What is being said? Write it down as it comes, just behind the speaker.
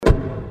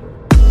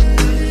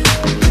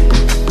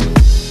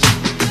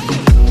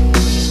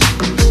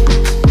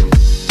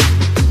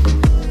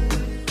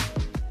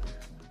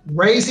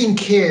Raising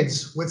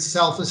Kids with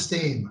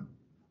Self-Esteem.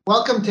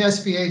 Welcome to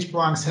SBH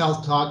Bronx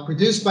Health Talk,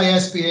 produced by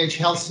SBH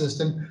Health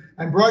System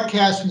and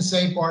broadcast from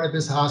St.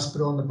 Barnabas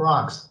Hospital in the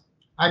Bronx.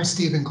 I'm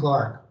Stephen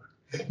Clark.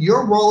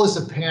 Your role as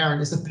a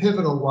parent is a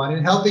pivotal one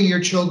in helping your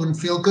children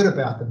feel good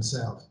about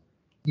themselves.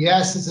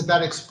 Yes, it's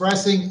about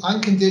expressing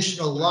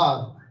unconditional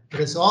love, but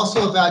it's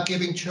also about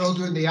giving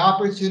children the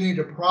opportunity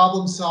to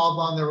problem solve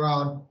on their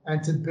own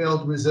and to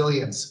build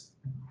resilience.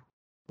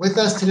 With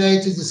us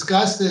today to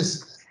discuss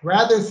this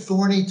rather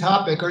thorny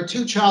topic are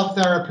two child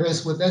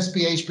therapists with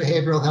SBH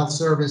Behavioral Health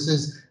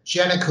Services,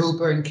 Jenna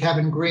Cooper and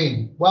Kevin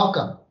Green.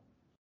 Welcome.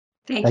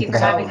 Thank you for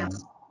having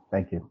us.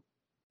 Thank you.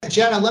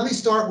 Jenna, let me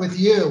start with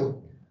you.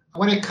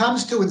 When it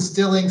comes to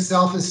instilling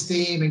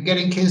self-esteem and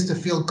getting kids to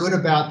feel good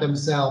about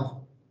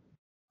themselves,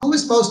 who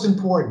is most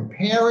important,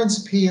 parents,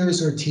 peers,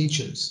 or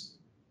teachers?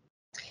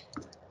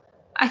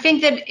 I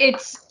think that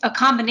it's a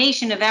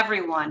combination of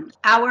everyone.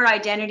 Our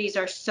identities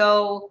are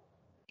so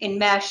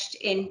enmeshed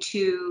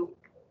into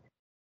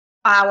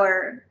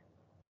our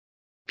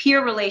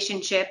peer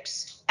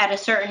relationships at a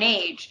certain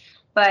age.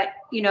 But,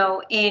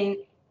 in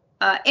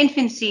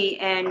infancy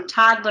and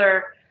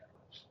toddler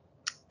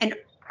and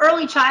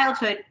early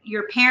childhood,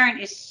 your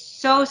parent is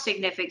so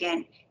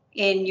significant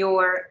in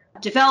your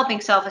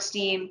developing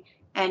self-esteem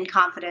and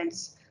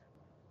confidence.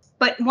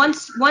 But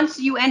once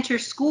you enter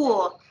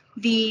school,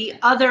 the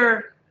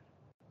other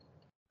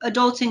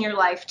adults in your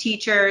life,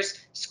 teachers,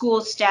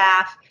 school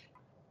staff,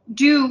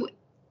 do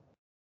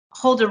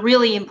hold a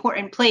really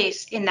important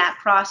place in that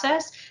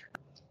process.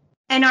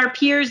 And our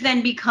peers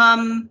then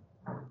become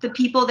the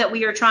people that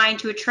we are trying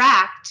to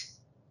attract.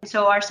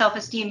 So our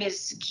self-esteem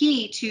is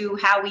key to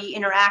how we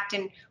interact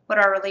and what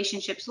our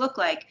relationships look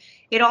like.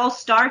 It all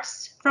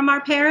starts from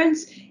our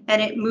parents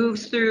and it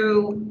moves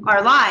through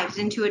our lives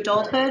into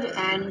adulthood.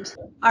 And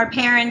our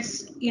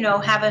parents,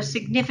 have a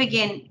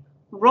significant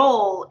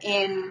role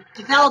in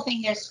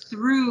developing this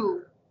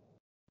through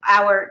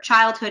our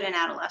childhood and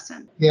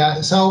adolescence.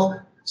 Yeah.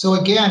 So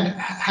again,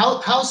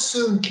 how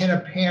soon can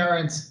a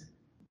parent,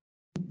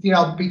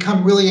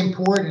 become really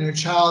important in a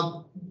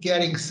child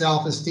getting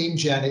self-esteem,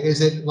 Jenna?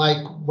 Is it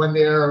like when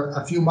they're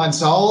a few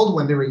months old,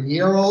 when they're a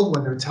year old,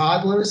 when they're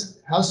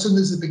toddlers? How soon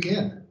does it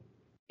begin?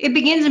 It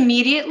begins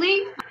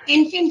immediately.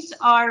 Infants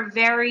are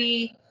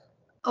very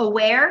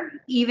aware,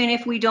 even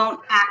if we don't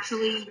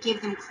actually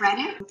give them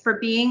credit for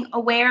being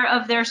aware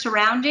of their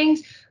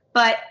surroundings.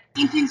 But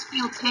infants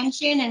feel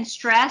tension and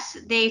stress.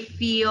 They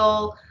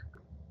feel,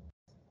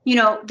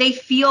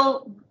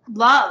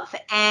 love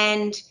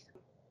and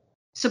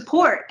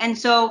support. And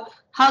so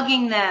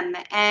hugging them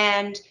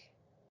and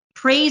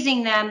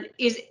praising them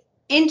is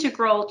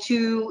integral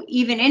to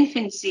even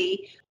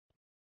infancy.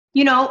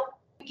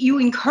 You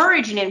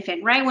encourage an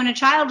infant, right? When a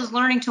child is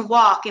learning to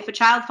walk, if a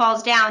child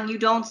falls down, you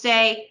don't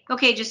say,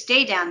 okay, just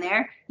stay down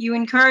there. You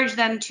encourage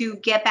them to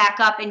get back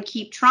up and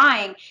keep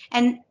trying.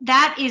 And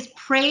that is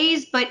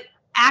praise, but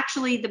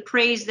actually the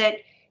praise that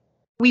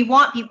we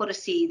want people to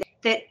see,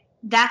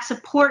 that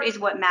support is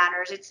what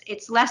matters.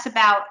 It's less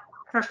about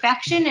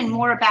perfection and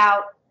more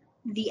about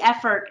the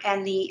effort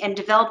and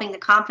developing the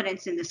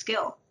confidence in the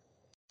skill.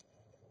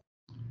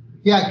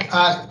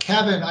 Yeah,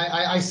 Kevin,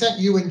 I sent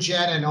you and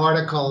Jen an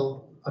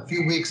article a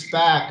few weeks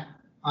back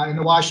in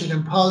the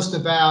Washington Post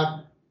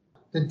about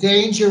the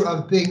danger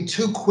of being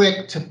too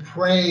quick to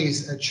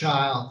praise a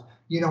child.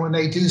 When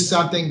they do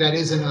something that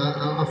isn't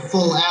a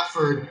full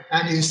effort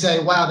and you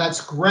say, wow,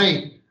 that's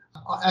great.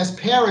 As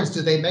parents,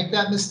 do they make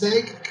that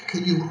mistake?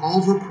 Can you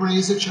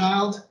overpraise a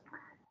child?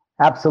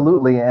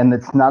 Absolutely. And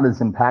it's not as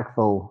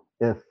impactful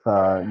if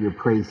you're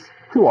praised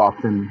too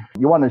often.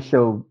 You want to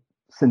show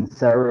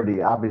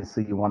sincerity.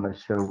 Obviously, you want to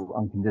show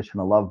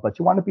unconditional love, but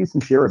you want to be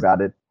sincere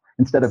about it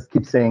instead of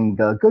keep saying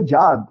good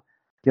job,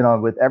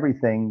 with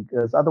everything,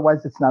 because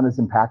otherwise it's not as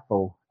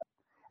impactful.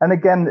 And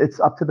again, it's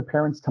up to the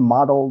parents to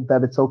model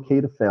that it's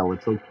okay to fail.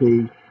 It's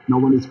okay. No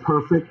one is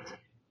perfect.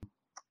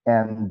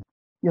 And,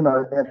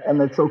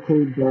 and it's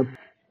okay that,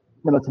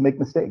 to make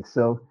mistakes.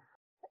 So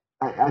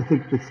I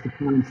think it's the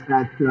parents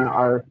that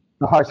are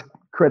the harsh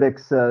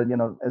critics,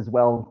 as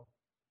well.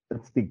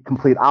 It's the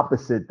complete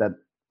opposite that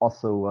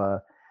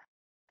also,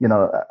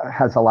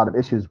 has a lot of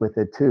issues with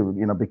it too,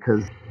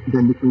 because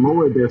then you can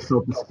lower their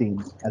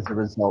self-esteem as a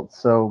result.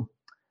 So,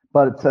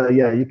 but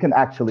yeah, you can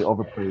actually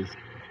overpraise.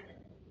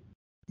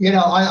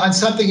 On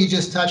something you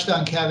just touched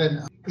on,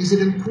 Kevin, is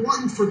it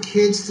important for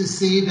kids to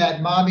see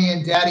that mommy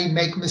and daddy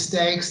make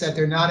mistakes, that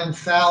they're not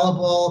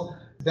infallible,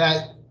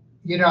 that,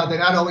 they're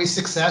not always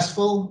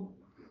successful?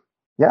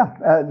 Yeah,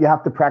 you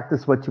have to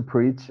practice what you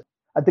preach.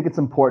 I think it's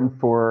important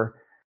for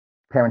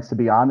parents to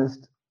be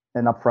honest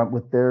and upfront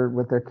with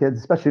their kids,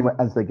 especially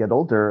as they get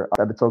older,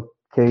 that it's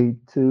okay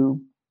to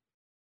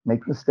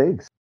make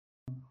mistakes.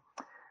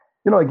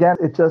 Again,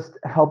 it just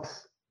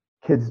helps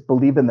kids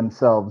believe in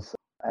themselves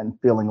and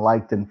feeling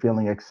liked and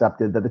feeling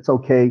accepted, that it's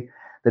okay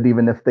that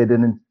even if they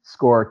didn't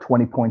score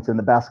 20 points in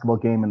the basketball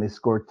game and they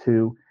scored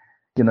 2,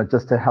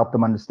 just to help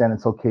them understand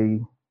it's okay,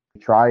 you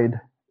tried,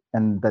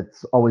 and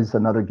that's always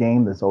another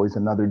game. There's always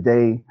another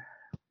day.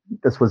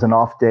 This was an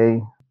off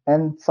day.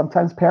 And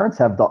sometimes parents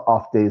have the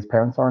off days.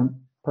 Parents aren't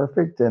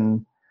perfect,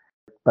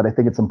 but I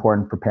think it's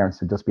important for parents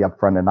to just be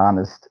upfront and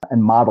honest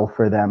and model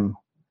for them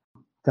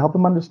to help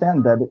them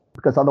understand that,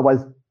 because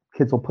otherwise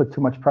kids will put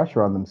too much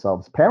pressure on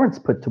themselves. Parents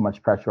put too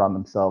much pressure on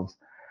themselves,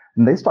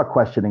 and they start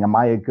questioning, am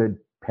I a good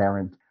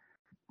parent?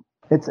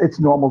 It's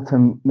normal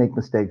to make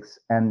mistakes.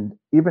 And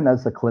even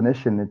as a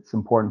clinician, it's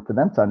important for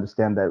them to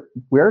understand that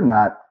we're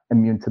not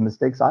immune to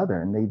mistakes either.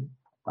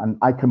 And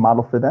I can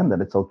model for them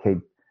that it's okay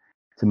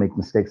to make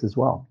mistakes as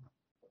well.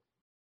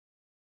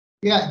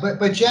 Yeah,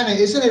 but Jenna,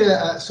 isn't it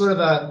a sort of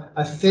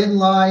a thin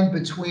line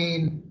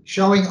between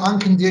showing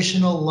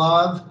unconditional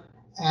love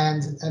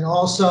and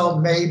also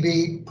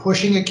maybe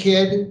pushing a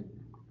kid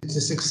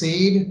to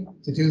succeed,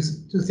 to do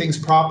things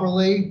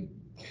properly?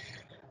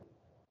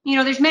 You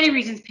know, there's many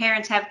reasons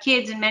parents have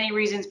kids and many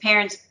reasons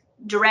parents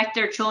direct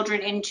their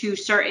children into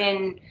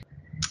certain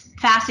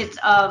facets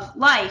of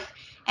life.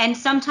 And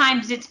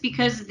sometimes it's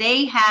because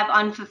they have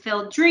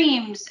unfulfilled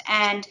dreams,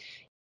 and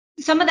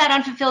some of that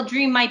unfulfilled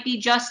dream might be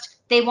just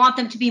they want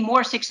them to be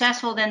more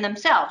successful than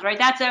themselves, right?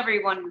 That's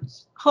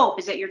everyone's hope,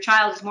 is that your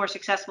child is more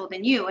successful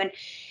than you.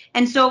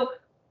 And so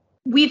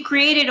we've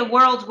created a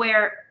world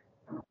where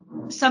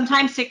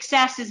sometimes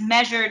success is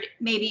measured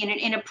maybe in an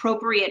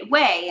inappropriate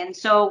way. And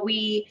so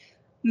we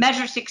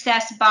measure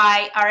success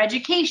by our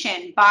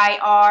education, by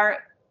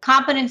our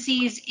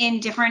competencies in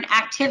different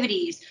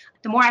activities.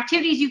 The more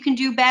activities you can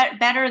do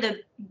better,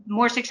 the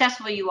more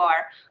successful you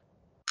are.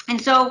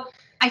 And so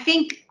I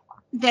think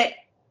that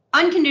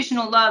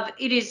unconditional love,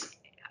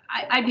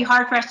 I'd be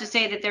hard pressed to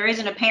say that there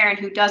isn't a parent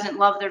who doesn't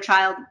love their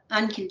child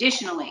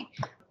unconditionally.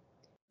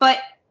 But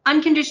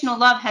unconditional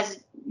love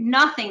has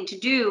nothing to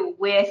do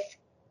with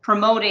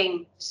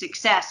promoting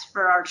success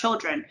for our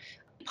children.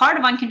 Part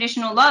of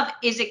unconditional love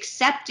is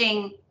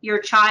accepting your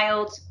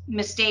child's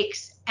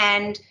mistakes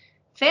and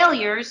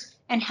failures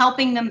and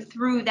helping them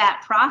through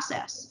that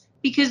process,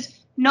 because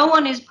no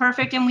one is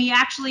perfect, and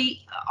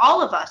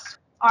all of us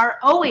are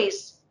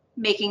always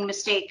making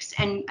mistakes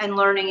and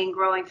learning and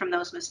growing from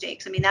those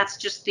mistakes. I mean, that's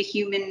just the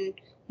human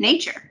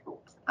nature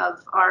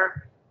of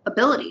our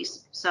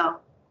abilities. So,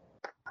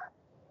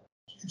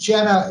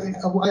 Jenna,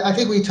 I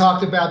think we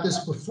talked about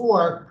this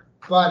before,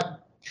 but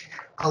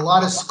a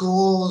lot of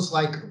schools,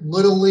 like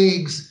little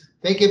leagues,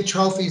 they give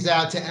trophies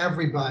out to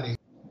everybody.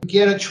 You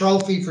get a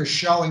trophy for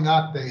showing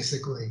up,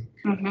 basically.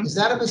 Mm-hmm. Is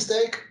that a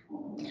mistake?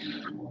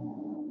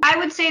 I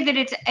would say that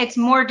it's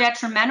more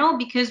detrimental,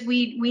 because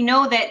we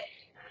know that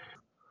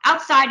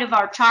outside of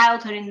our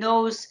childhood and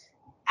those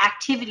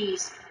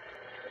activities,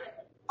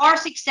 our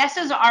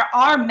successes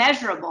are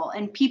measurable,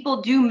 and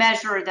people do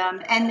measure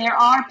them. And there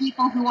are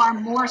people who are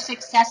more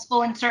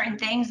successful in certain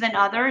things than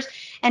others.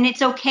 And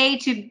it's okay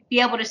to be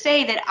able to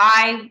say that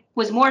I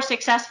was more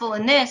successful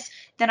in this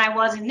than I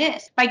was in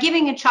this. By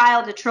giving a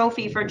child a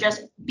trophy for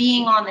just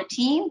being on the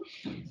team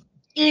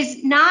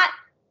is not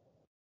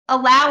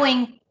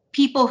allowing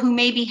people who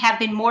maybe have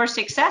been more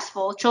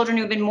successful, children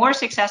who've been more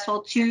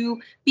successful, to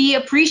be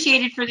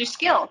appreciated for their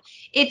skill.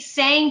 It's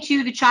saying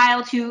to the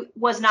child who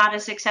was not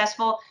as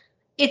successful,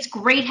 it's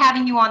great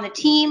having you on the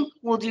team.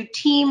 We'll do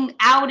team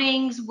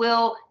outings.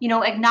 We'll,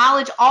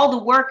 acknowledge all the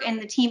work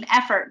and the team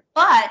effort.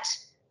 But,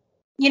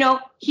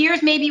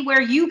 here's maybe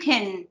where you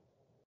can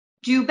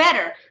do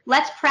better.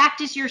 Let's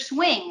practice your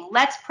swing.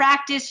 Let's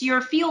practice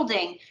your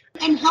fielding.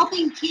 And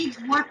helping kids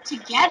work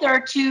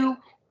together to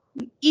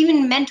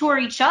even mentor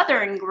each other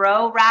and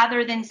grow,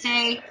 rather than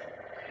say,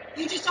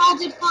 you just all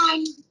did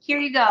fine. Here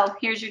you go.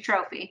 Here's your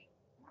trophy.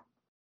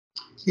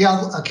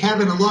 Yeah,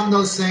 Kevin, along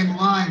those same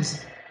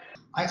lines,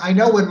 I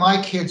know when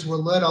my kids were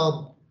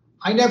little,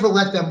 I never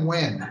let them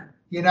win.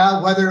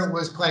 Whether it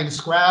was playing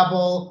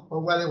Scrabble or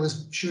whether it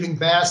was shooting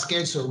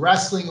baskets or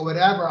wrestling or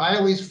whatever, I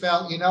always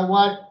felt, you know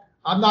what?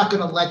 I'm not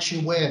going to let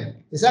you win.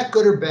 Is that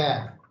good or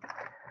bad?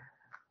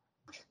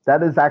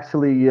 That is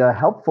actually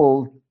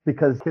helpful,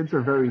 because kids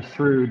are very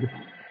shrewd,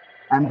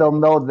 and they'll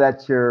know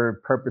that you're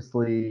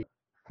purposely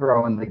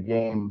throwing the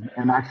game.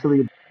 And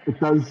actually, it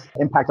does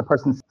impact a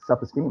person's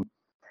self-esteem.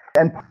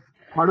 And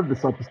part of the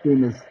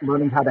self-esteem is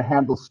learning how to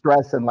handle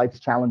stress and life's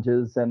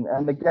challenges. And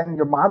again,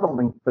 you're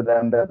modeling for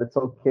them that it's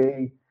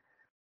okay,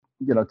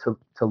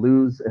 to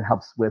lose. It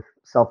helps with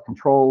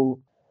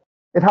self-control.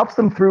 It helps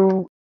them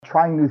through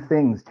trying new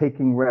things,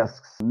 taking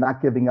risks,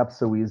 not giving up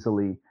so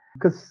easily.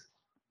 Because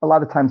a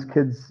lot of times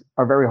kids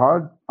are very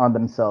hard on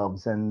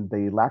themselves, and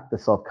they lack the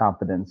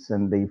self-confidence,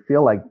 and they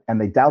feel like, and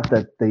they doubt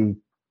that they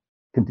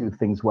can do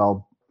things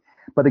well.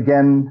 But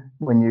again,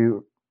 when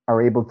you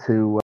are able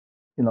to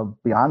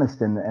be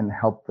honest and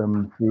help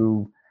them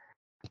through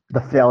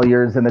the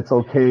failures, and it's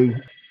okay,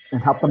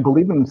 and help them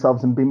believe in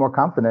themselves and be more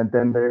confident,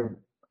 then they're,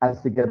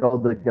 as they get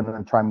older, going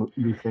to try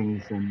new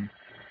things and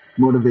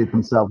motivate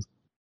themselves.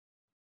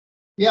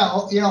 Yeah,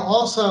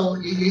 also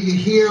you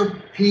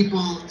hear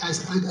people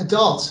as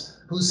adults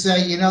who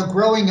say,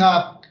 growing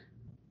up,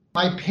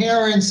 my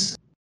parents,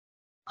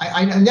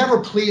 I never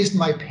pleased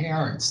my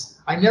parents.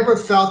 I never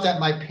felt that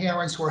my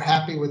parents were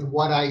happy with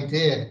what I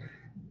did.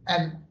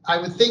 And I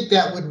would think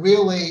that would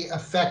really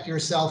affect your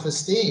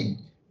self-esteem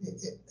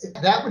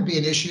That would be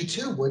an issue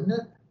too, wouldn't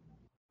it?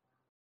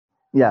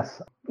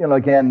 Yes.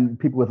 Again,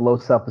 people with low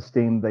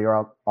self-esteem, they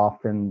are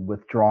often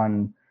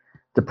withdrawn,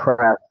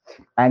 depressed,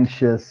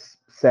 anxious,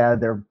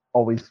 sad. They're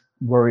always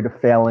worried of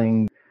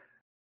failing.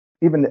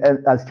 Even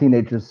as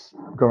teenagers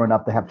growing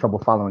up, they have trouble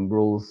following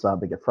rules.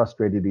 They get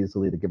frustrated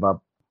easily, they give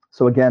up.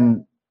 So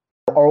again,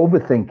 are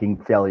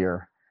overthinking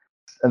failure.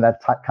 And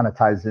that kind of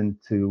ties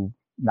into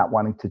not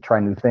wanting to try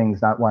new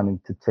things, not wanting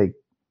to take,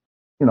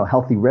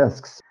 healthy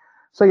risks.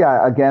 So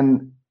yeah,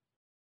 again,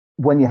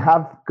 when you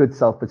have good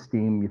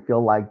self-esteem, you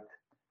feel liked,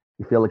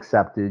 you feel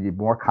accepted, you're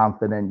more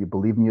confident, you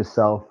believe in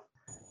yourself.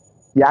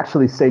 You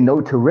actually say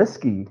no to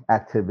risky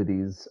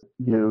activities.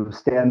 You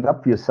stand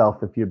up for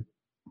yourself if you're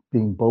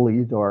being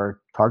bullied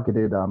or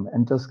targeted,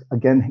 and just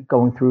again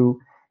going through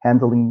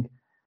handling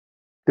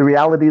the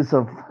realities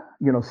of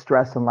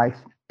stress and life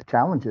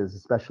challenges,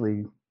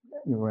 especially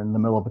we're in the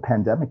middle of a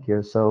pandemic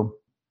here. So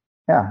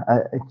yeah,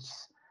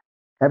 it's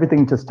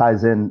everything just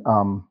ties in.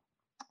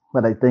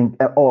 But I think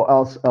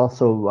also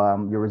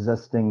you're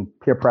resisting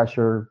peer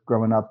pressure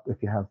growing up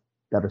if you have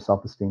better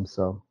self-esteem.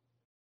 So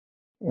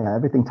yeah,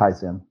 everything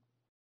ties in.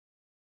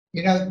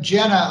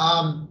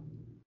 Jenna,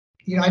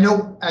 I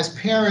know as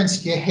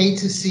parents, you hate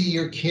to see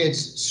your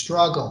kids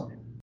struggle.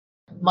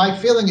 My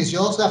feeling is you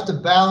also have to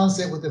balance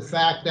it with the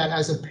fact that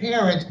as a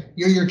parent,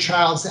 you're your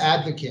child's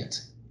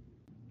advocate.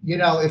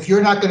 If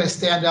you're not going to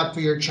stand up for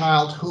your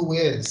child, who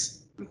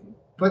is?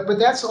 But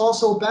that's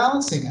also a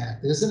balancing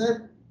act, isn't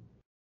it?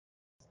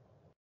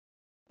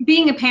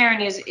 Being a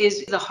parent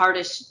is the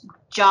hardest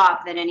job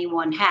that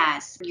anyone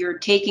has. You're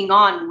taking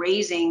on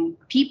raising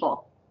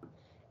people.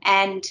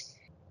 And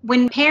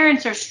when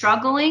parents are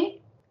struggling,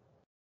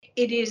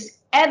 it is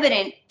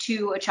evident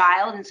to a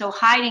child. And so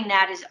hiding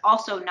that is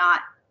also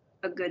not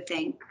a good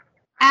thing.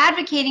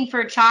 Advocating for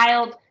a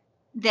child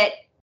that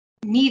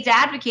needs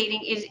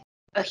advocating is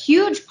a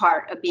huge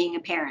part of being a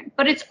parent,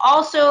 but it's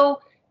also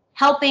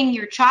helping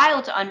your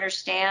child to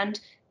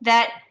understand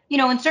that,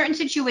 in certain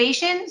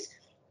situations,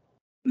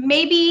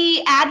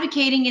 maybe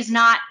advocating is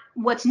not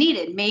what's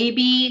needed.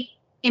 Maybe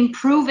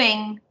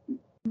improving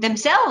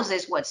themselves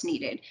is what's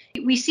needed.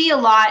 We see a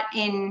lot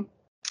in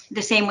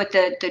the same with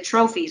the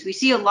trophies. We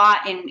see a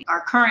lot in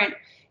our current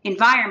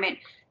environment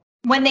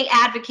when they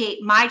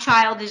advocate, my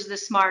child is the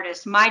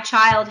smartest, my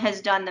child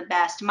has done the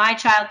best, my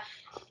child.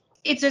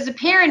 It's as a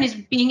parent is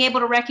being able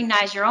to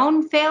recognize your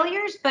own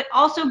failures, but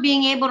also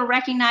being able to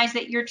recognize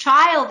that your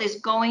child is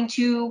going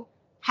to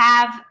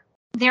have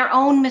their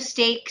own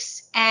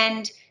mistakes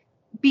and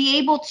be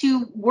able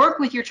to work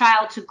with your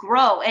child to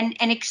grow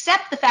and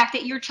accept the fact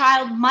that your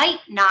child might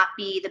not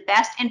be the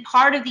best. And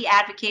part of the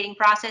advocating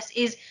process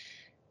is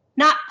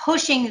not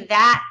pushing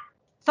that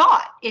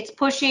thought. It's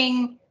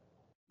pushing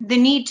the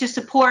need to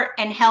support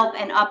and help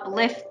and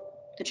uplift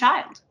the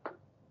child.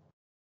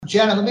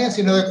 Jenna, let me ask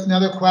you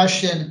another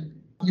question.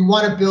 You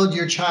want to build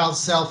your child's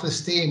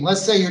self-esteem.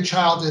 Let's say your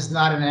child is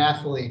not an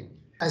athlete.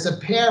 As a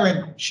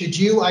parent, should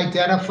you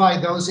identify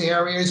those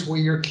areas where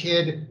your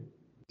kid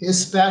is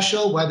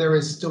special, whether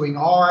it's doing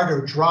art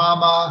or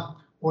drama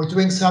or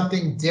doing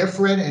something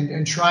different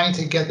and trying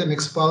to get them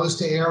exposed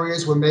to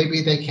areas where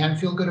maybe they can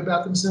feel good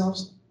about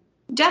themselves?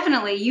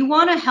 Definitely. You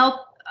want to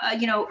help,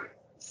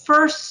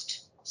 first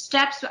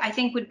steps, I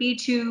think, would be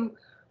to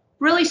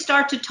really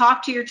start to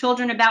talk to your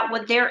children about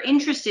what they're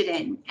interested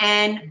in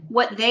and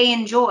what they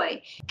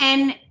enjoy.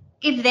 And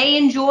if they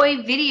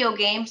enjoy video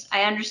games,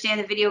 I understand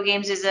that video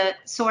games is a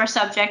sore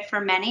subject for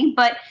many,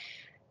 but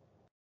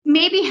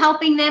maybe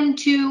helping them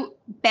to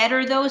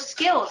better those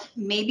skills,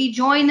 maybe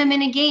join them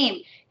in a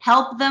game,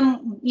 help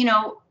them,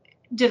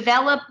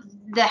 develop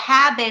the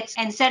habits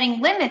and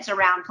setting limits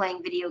around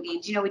playing video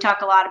games. We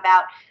talk a lot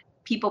about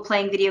people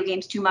playing video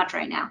games too much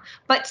right now,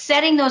 but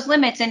setting those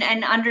limits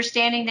and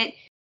understanding that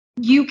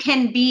you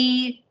can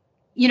be,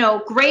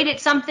 great at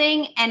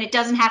something and it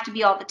doesn't have to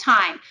be all the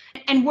time,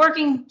 and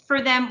working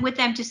with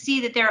them to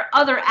see that there are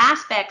other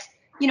aspects.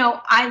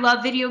 I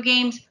love video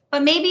games,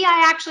 but maybe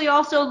I actually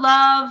also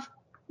love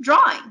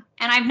drawing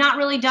and I've not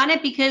really done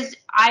it because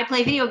I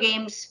play video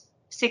games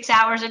 6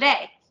 hours a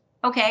day.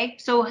 Okay,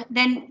 so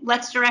then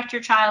let's direct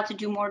your child to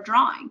do more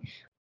drawing.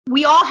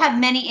 We all have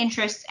many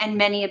interests and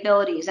many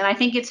abilities, and I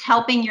think it's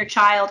helping your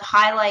child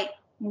highlight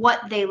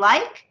what they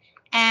like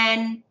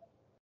and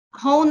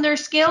hone their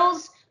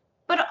skills,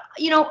 but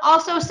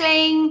also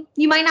saying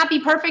you might not be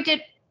perfect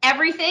at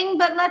everything,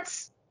 but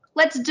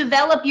let's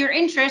develop your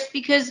interest,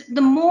 because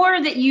the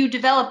more that you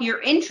develop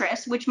your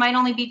interest, which might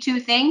only be 2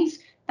 things,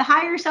 the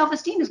higher your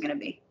self-esteem is going to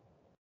be.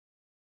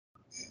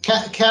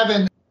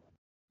 Kevin,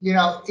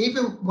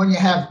 even when you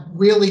have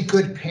really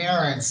good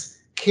parents,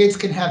 kids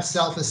can have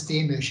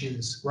self-esteem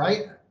issues,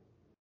 right?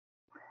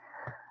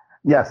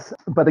 Yes,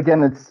 but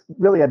again, it's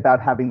really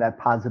about having that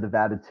positive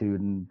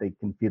attitude, and they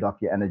can feed off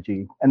your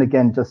energy. And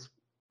again, just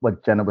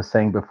what Jenna was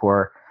saying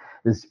before,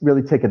 is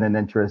really taking an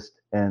interest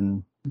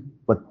in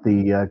what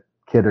the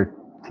kid or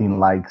teen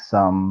likes,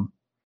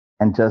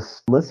 and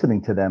just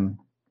listening to them,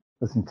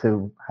 listen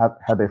to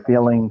how they're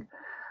feeling.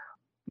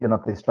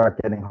 If they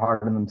start getting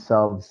hard on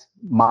themselves,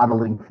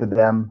 modeling for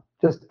them,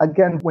 Just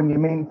again, when you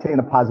maintain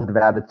a positive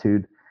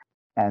attitude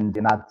and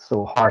you're not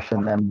so harsh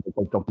on them,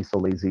 like, don't be so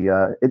lazy,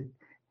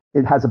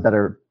 it has a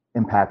better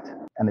impact,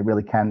 and it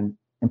really can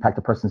impact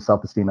a person's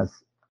self-esteem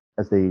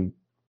as they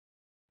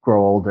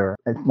grow older.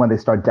 And when they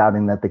start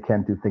doubting that they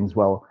can't do things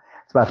well,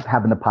 it's about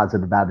having a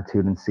positive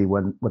attitude and see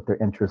what their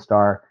interests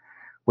are,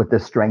 what their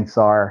strengths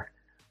are,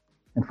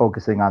 and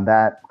focusing on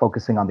that,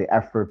 focusing on the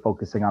effort,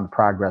 focusing on the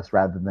progress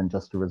rather than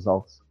just the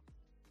results.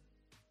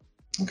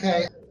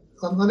 Okay,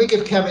 let me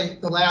give Kevin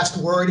the last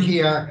word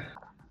here.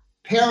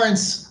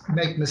 Parents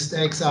make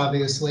mistakes,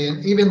 obviously,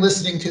 and even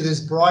listening to this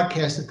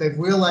broadcast, if they've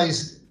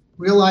realized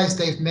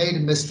they've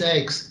made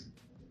mistakes,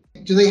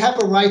 do they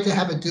have a right to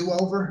have a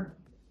do-over?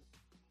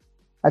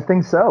 I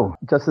think so.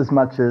 Just as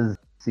much as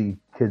see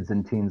kids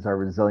and teens are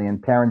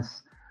resilient,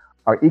 parents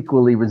are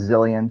equally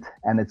resilient,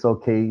 and it's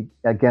okay.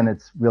 Again,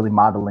 it's really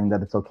modeling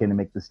that it's okay to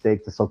make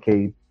mistakes. It's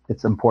okay.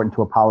 It's important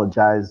to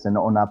apologize and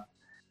own up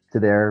to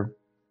their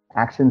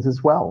actions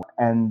as well.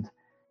 And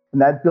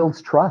that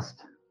builds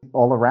trust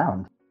all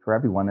around for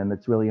everyone. And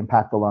it's really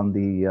impactful on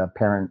the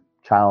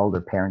parent-child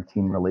or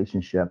parent-teen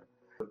relationship.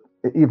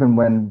 Even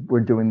when we're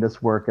doing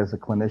this work as a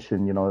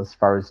clinician, as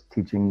far as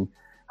teaching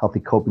healthy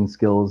coping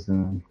skills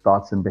and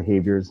thoughts and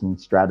behaviors and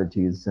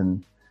strategies,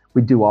 and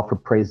we do offer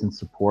praise and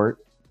support.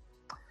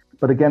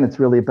 But again, it's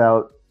really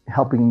about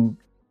helping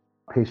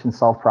patients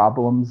solve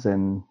problems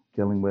and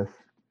dealing with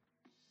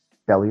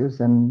failures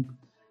and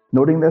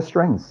noting their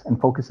strengths and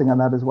focusing on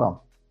that as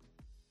well.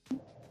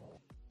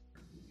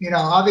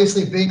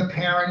 Obviously being a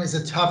parent is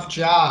a tough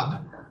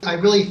job. I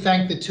really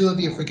thank the two of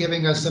you for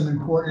giving us some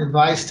important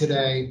advice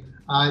today.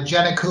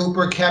 Jenna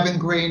Cooper, Kevin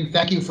Green,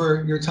 thank you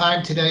for your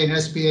time today in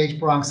SBH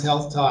Bronx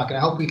Health Talk, and I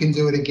hope we can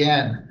do it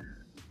again.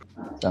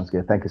 Sounds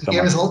good. Thank you so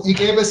much. You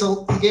gave us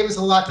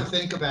a lot to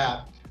think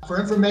about. For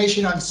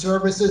information on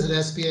services at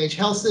SBH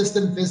Health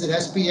System, visit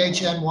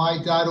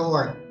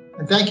sbhny.org.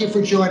 And thank you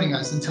for joining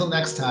us. Until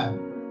next time.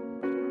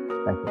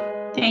 Thank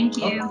you. Thank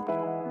you.